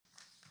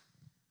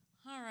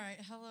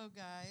right, hello,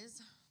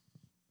 guys.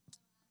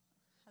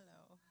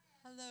 Hello.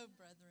 Hello,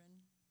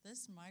 brethren.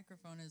 This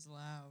microphone is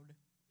loud.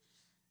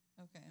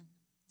 Okay,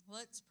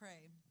 let's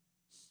pray.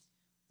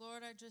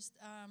 Lord, I just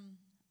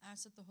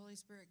ask that the Holy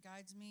Spirit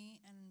guides me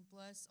and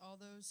bless all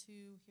those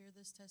who hear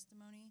this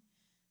testimony.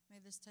 May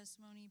this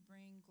testimony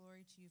bring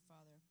glory to you,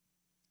 Father.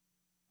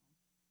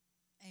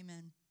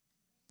 Amen.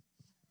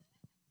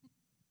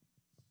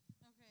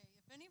 Okay,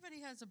 if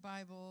anybody has a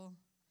Bible,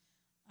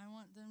 I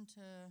want them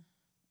to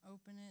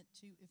open it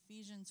to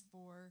Ephesians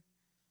 4.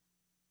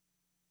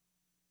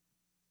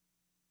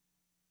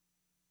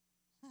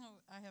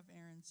 Oh, I have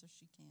Erin, so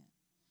she can't.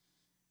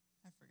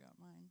 I forgot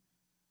mine.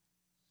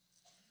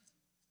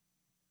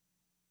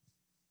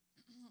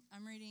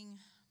 I'm reading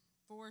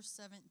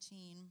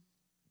 4:17.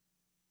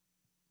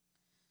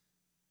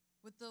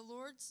 With the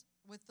Lord's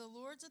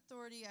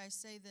authority I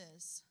say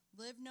this: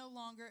 live no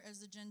longer as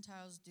the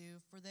Gentiles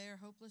do, for they are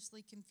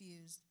hopelessly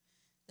confused.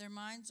 Their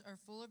minds are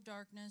full of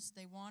darkness.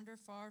 They wander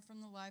far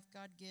from the life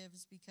God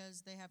gives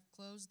because they have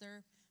closed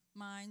their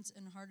minds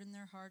and hardened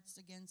their hearts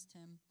against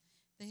him.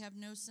 They have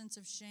no sense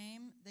of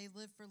shame. They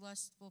live for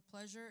lustful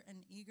pleasure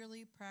and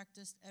eagerly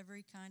practice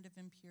every kind of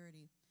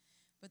impurity.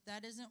 But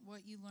that isn't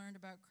what you learned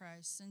about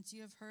Christ. Since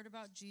you have heard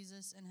about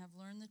Jesus and have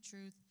learned the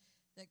truth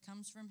that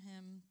comes from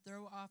him,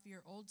 throw off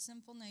your old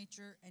sinful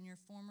nature and your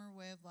former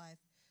way of life,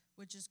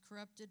 which is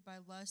corrupted by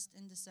lust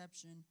and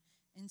deception.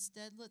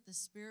 Instead, let the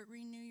Spirit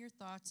renew your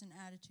thoughts and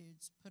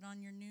attitudes. Put on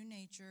your new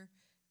nature,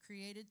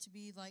 created to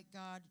be like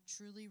God,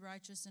 truly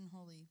righteous and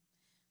holy.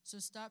 So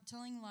stop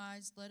telling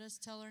lies. Let us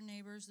tell our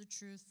neighbors the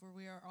truth, for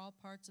we are all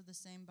parts of the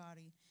same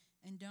body.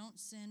 And don't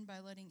sin by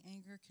letting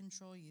anger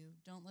control you.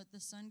 Don't let the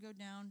sun go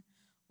down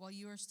while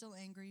you are still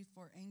angry,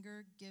 for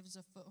anger gives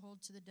a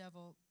foothold to the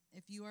devil.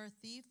 If you are a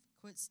thief,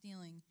 quit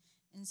stealing.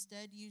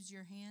 Instead, use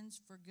your hands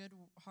for good,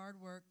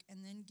 hard work,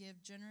 and then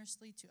give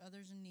generously to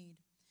others in need.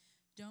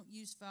 Don't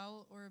use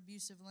foul or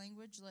abusive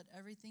language. Let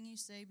everything you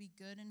say be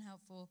good and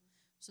helpful,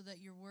 so that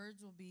your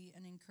words will be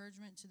an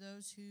encouragement to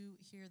those who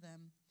hear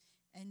them.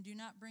 And do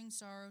not bring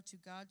sorrow to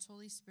God's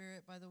Holy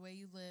Spirit by the way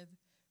you live.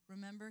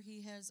 Remember,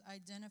 he has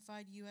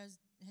identified you as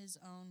his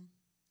own,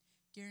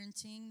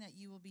 guaranteeing that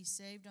you will be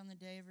saved on the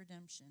day of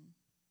redemption.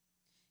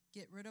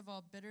 Get rid of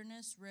all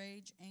bitterness,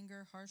 rage,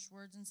 anger, harsh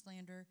words, and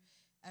slander,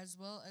 as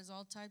well as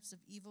all types of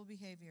evil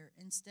behavior.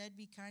 Instead,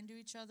 be kind to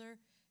each other,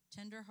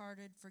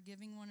 tender-hearted,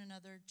 forgiving one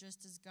another,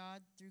 just as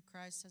God, through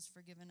Christ, has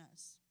forgiven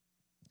us.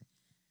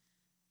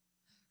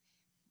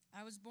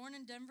 I was born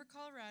in Denver,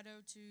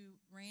 Colorado, to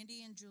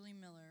Randy and Julie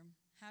Miller.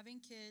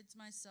 Having kids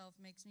myself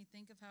makes me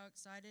think of how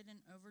excited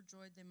and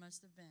overjoyed they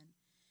must have been.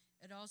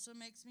 It also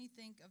makes me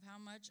think of how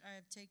much I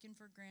have taken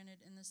for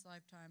granted in this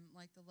lifetime,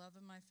 like the love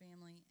of my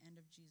family and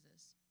of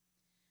Jesus.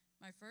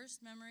 My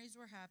first memories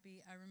were happy.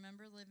 I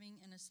remember living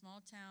in a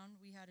small town.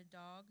 We had a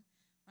dog.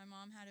 My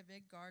mom had a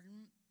big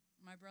garden.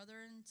 My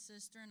brother and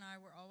sister and I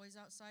were always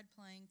outside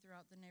playing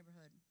throughout the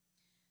neighborhood.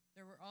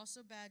 There were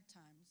also bad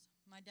times.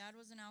 My dad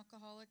was an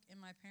alcoholic, and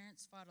my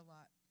parents fought a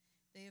lot.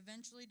 They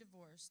eventually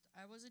divorced.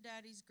 I was a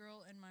daddy's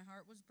girl, and my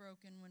heart was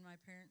broken when my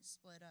parents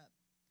split up.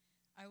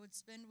 I would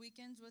spend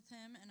weekends with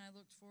him, and I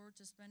looked forward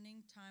to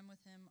spending time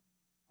with him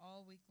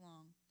all week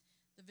long.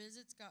 The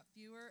visits got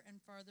fewer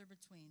and farther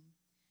between.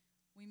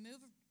 We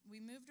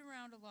moved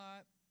around a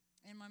lot,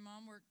 and my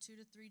mom worked 2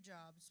 to 3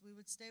 jobs. We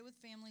would stay with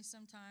family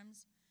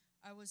sometimes.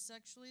 I was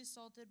sexually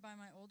assaulted by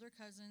my older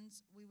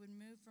cousins. We would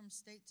move from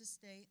state to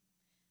state.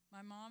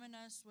 My mom and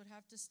us would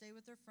have to stay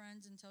with her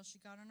friends until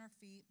she got on her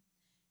feet,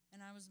 and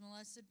I was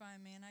molested by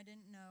a man I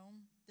didn't know.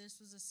 This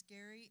was a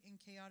scary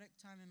and chaotic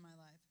time in my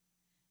life.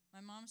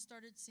 My mom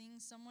started seeing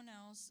someone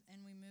else,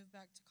 and we moved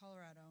back to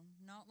Colorado.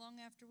 Not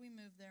long after we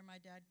moved there, my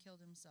dad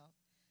killed himself.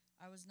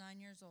 I was 9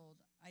 years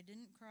old. I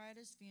didn't cry at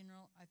his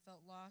funeral. I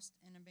felt lost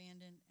and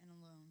abandoned and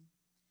alone.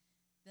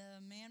 The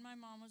man my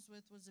mom was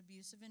with was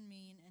abusive and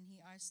mean, and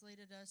he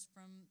isolated us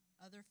from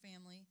other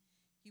family.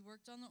 He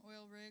worked on the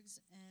oil rigs,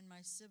 and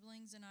my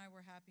siblings and I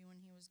were happy when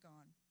he was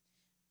gone.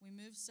 We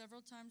moved several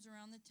times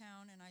around the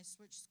town, and I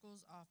switched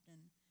schools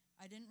often.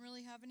 I didn't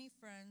really have any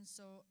friends,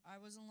 so I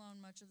was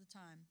alone much of the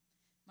time.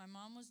 My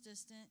mom was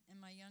distant, and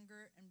my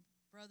younger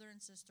brother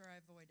and sister I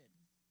avoided.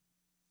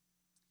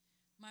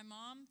 My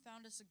mom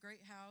found us a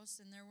great house,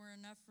 and there were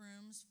enough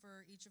rooms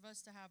for each of us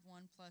to have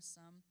one plus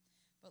some,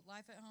 but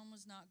life at home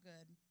was not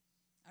good.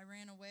 I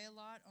ran away a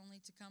lot, only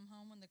to come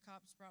home when the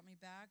cops brought me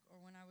back or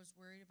when I was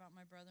worried about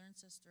my brother and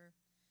sister.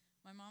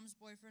 My mom's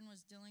boyfriend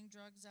was dealing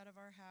drugs out of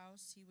our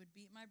house. He would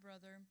beat my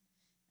brother,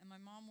 and my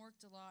mom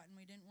worked a lot, and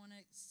we didn't want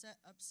to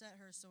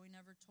upset her, so we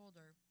never told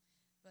her.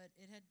 But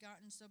it had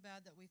gotten so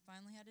bad that we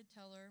finally had to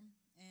tell her,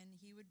 and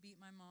he would beat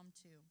my mom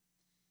too.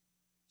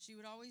 She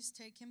would always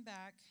take him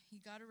back. He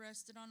got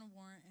arrested on a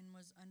warrant and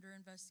was under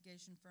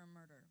investigation for a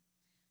murder.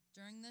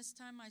 During this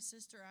time, my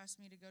sister asked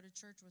me to go to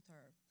church with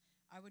her.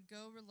 I would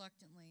go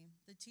reluctantly.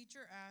 The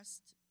teacher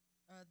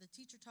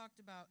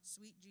talked about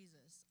sweet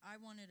Jesus. I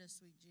wanted a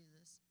sweet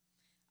Jesus.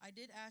 I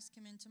did ask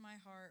him into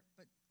my heart,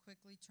 but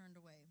quickly turned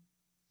away.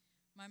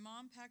 My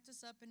mom packed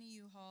us up in a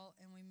U-Haul,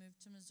 and we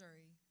moved to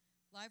Missouri.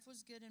 Life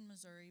was good in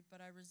Missouri,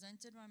 but I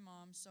resented my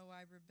mom, so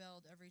I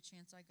rebelled every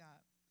chance I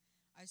got.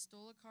 I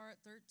stole a car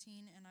at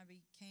 13, and I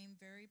became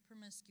very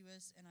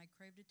promiscuous, and I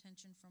craved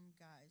attention from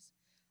guys.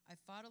 I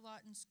fought a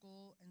lot in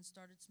school and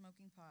started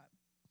smoking pot.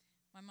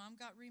 My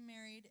mom got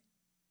remarried,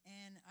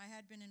 and I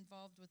had been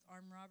involved with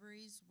armed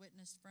robberies,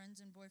 witnessed friends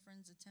and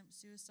boyfriends attempt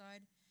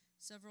suicide,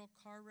 several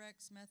car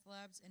wrecks, meth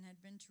labs, and had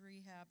been to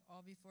rehab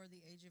all before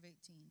the age of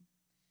 18.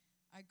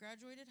 I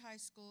graduated high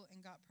school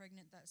and got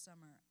pregnant that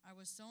summer. I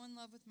was so in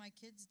love with my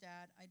kid's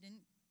dad, I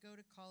didn't go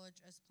to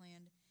college as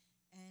planned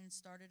and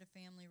started a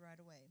family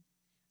right away.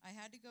 I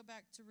had to go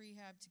back to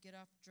rehab to get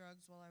off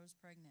drugs while I was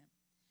pregnant.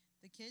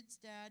 The kid's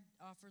dad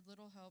offered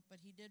little help, but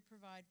he did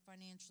provide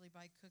financially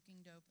by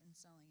cooking dope and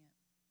selling it.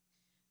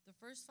 The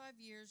first 5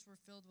 years were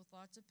filled with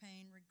lots of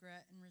pain,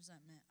 regret, and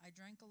resentment. I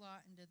drank a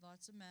lot and did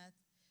lots of meth,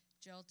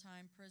 jail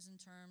time, prison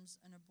terms,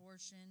 an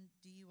abortion,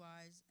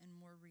 DUIs, and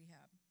more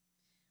rehab.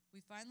 We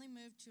finally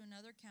moved to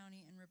another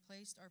county and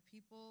replaced our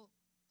people,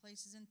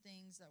 places, and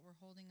things that were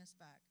holding us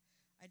back.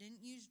 I didn't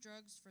use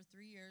drugs for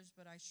 3 years,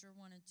 but I sure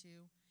wanted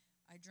to.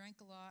 I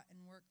drank a lot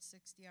and worked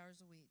 60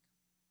 hours a week.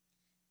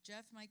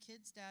 Jeff, my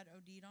kid's dad,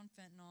 OD'd on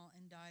fentanyl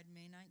and died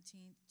May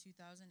 19,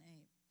 2008.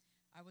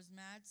 I was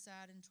mad,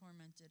 sad, and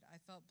tormented.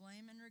 I felt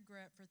blame and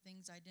regret for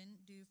things I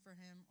didn't do for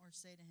him or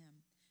say to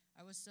him.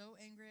 I was so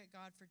angry at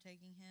God for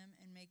taking him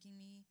and making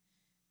me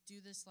do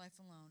this life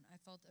alone.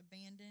 I felt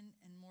abandoned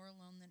and more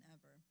alone than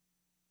ever.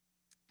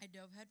 I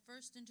dove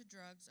headfirst into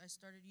drugs. I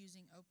started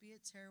using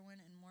opiates, heroin,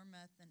 and more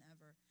meth than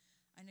ever.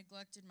 I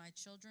neglected my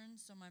children,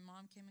 so my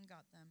mom came and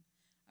got them.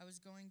 I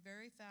was going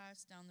very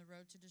fast down the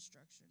road to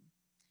destruction.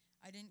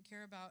 I didn't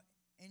care about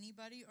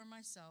anybody or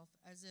myself,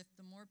 as if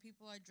the more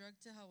people I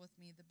drugged to hell with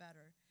me, the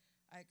better.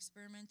 I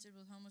experimented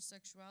with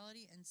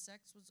homosexuality, and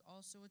sex was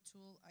also a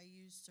tool I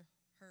used to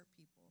hurt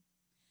people.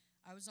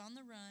 I was on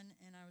the run,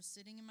 and I was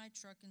sitting in my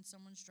truck in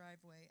someone's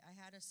driveway. I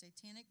had a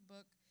satanic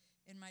book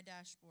in my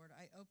dashboard.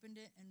 I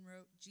opened it and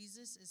wrote,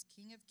 "Jesus is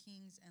King of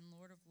Kings and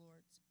Lord of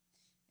Lords,"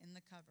 in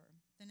the cover.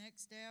 The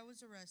next day I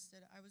was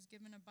arrested. I was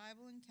given a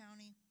Bible and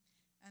county,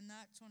 and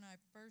that's when I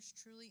first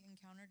truly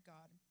encountered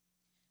God.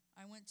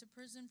 I went to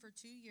prison for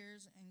 2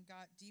 years and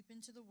got deep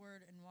into the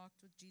Word and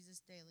walked with Jesus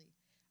daily.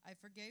 I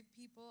forgave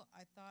people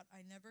I thought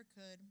I never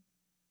could.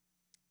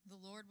 The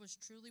Lord was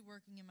truly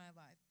working in my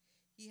life.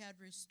 He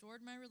had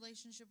restored my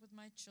relationship with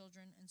my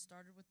children and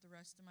started with the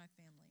rest of my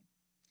family.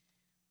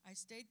 I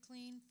stayed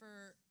clean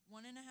for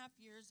 1.5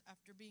 years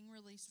after being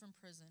released from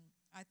prison.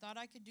 I thought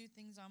I could do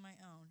things on my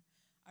own.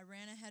 I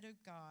ran ahead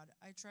of God.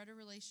 I tried a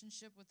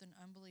relationship with an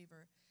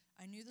unbeliever.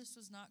 I knew this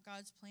was not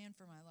God's plan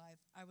for my life.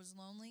 I was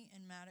lonely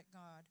and mad at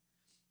God.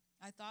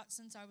 I thought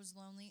since I was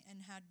lonely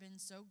and had been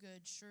so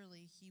good,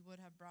 surely He would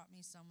have brought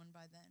me someone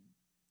by then.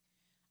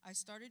 I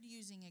started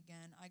using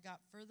again. I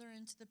got further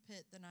into the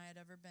pit than I had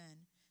ever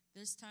been.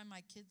 This time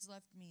my kids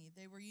left me.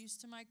 They were used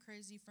to my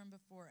crazy from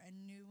before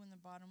and knew when the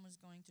bottom was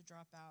going to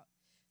drop out.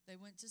 They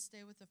went to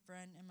stay with a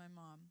friend and my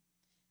mom.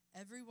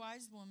 Every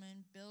wise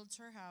woman builds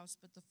her house,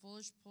 but the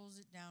foolish pulls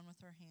it down with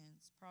her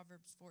hands.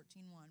 Proverbs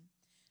 14:1.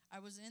 I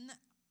was in the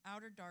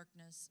outer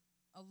darkness,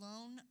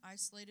 alone,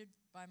 isolated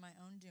by my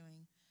own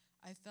doing.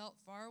 I felt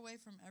far away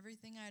from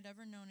everything I had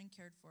ever known and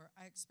cared for.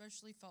 I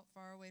especially felt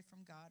far away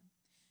from God.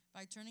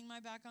 By turning my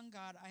back on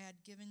God, I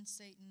had given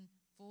Satan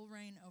full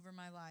reign over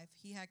my life.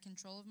 He had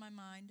control of my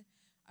mind.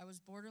 I was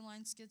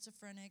borderline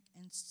schizophrenic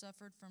and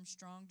suffered from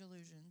strong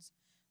delusions.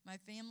 My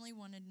family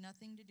wanted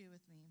nothing to do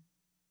with me.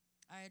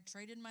 I had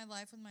traded my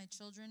life with my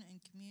children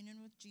and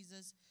communion with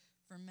Jesus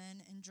for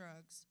men and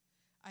drugs.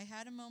 I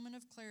had a moment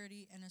of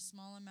clarity and a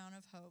small amount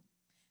of hope.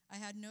 I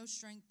had no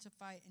strength to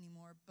fight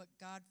anymore, but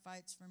God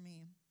fights for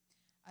me.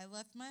 I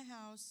left my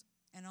house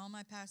and all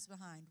my past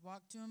behind,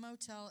 walked to a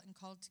motel and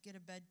called to get a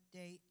bed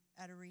date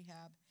at a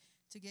rehab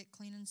to get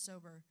clean and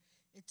sober.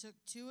 It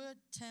took 2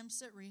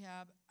 attempts at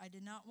rehab. I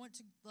did not want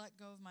to let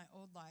go of my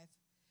old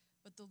life,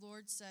 but the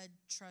Lord said,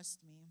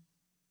 "Trust me."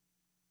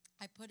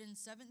 I put in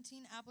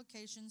 17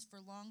 applications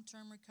for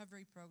long-term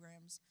recovery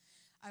programs.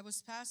 I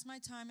was past my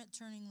time at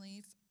Turning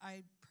Leaf.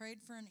 I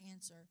prayed for an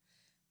answer.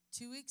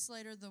 2 weeks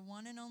later, the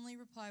one and only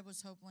reply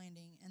was Hope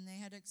Landing, and they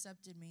had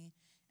accepted me,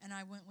 and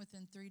I went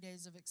within 3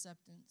 days of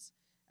acceptance.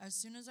 As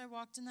soon as I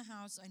walked in the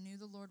house, I knew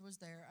the Lord was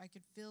there. I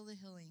could feel the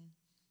healing.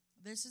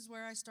 This is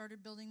where I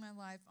started building my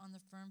life on the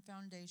firm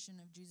foundation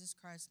of Jesus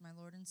Christ, my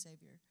Lord and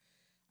Savior.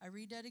 I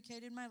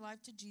rededicated my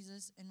life to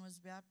Jesus and was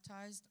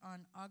baptized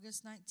on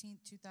August 19,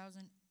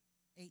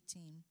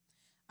 2018.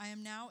 I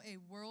am now a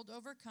world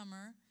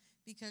overcomer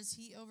because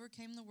He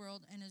overcame the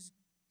world,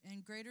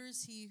 and greater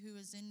is He who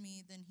is in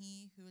me than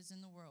he who is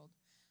in the world.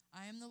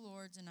 I am the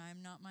Lord's, and I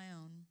am not my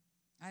own.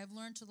 I have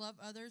learned to love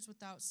others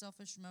without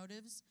selfish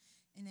motives,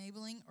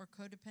 enabling, or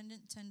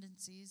codependent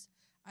tendencies.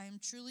 I am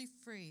truly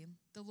free.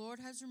 The Lord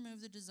has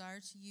removed the desire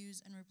to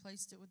use and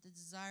replaced it with the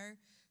desire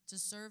to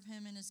serve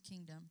Him in His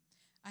kingdom.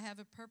 I have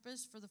a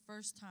purpose for the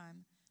first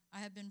time. I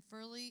have been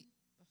fully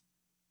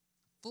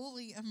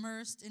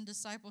immersed in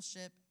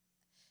discipleship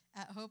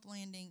at Hope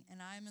Landing,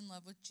 and I am in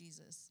love with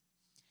Jesus.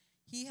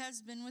 He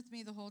has been with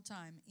me the whole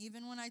time.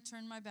 Even when I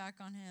turned my back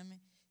on him,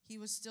 he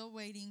was still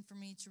waiting for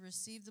me to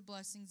receive the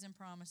blessings and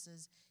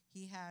promises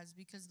he has,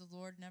 because the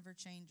Lord never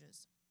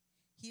changes.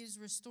 He is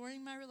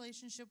restoring my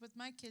relationship with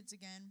my kids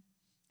again,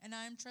 and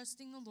I am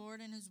trusting the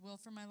Lord and his will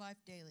for my life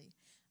daily.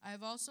 I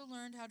have also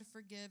learned how to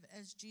forgive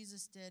as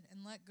Jesus did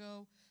and let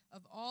go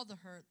of all the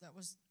hurt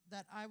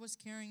that I was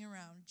carrying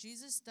around.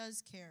 Jesus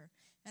does care,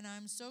 and I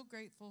am so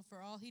grateful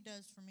for all he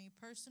does for me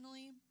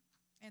personally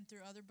and through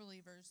other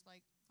believers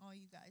like all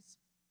you guys.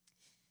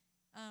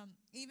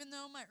 Even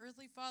though my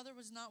earthly father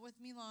was not with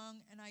me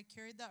long and I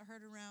carried that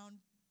hurt around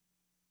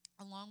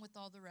along with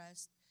all the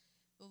rest,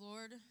 the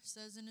Lord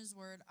says in his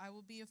word, I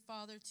will be a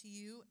father to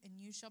you, and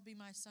you shall be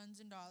my sons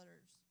and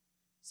daughters,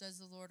 says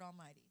the Lord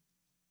Almighty.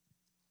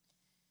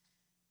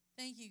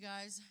 Thank you,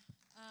 guys.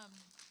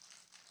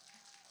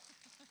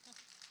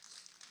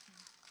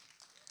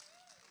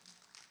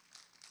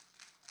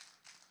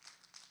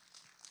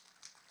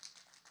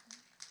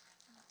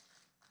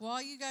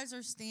 While you guys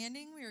are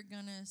standing, we are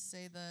going to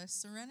say the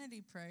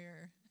serenity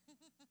prayer.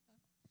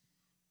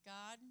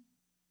 God,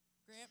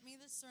 grant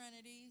me the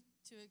serenity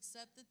to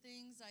accept the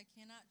things I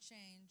cannot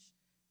change,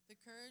 the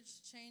courage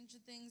to change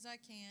the things I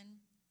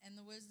can, and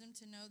the wisdom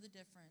to know the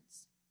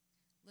difference.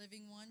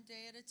 Living one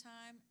day at a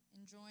time,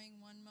 enjoying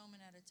one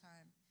moment at a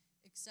time,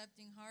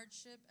 accepting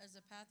hardship as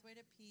a pathway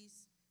to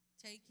peace,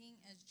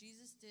 taking, as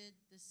Jesus did,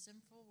 this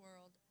sinful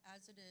world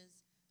as it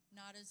is,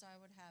 not as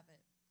I would have it.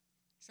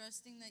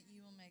 Trusting that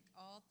you will make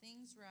all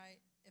things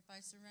right if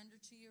I surrender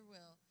to your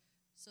will,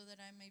 so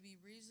that I may be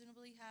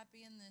reasonably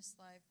happy in this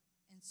life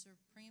and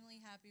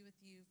supremely happy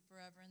with you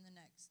forever in the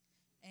next.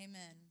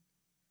 Amen.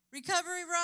 Recovery Rock!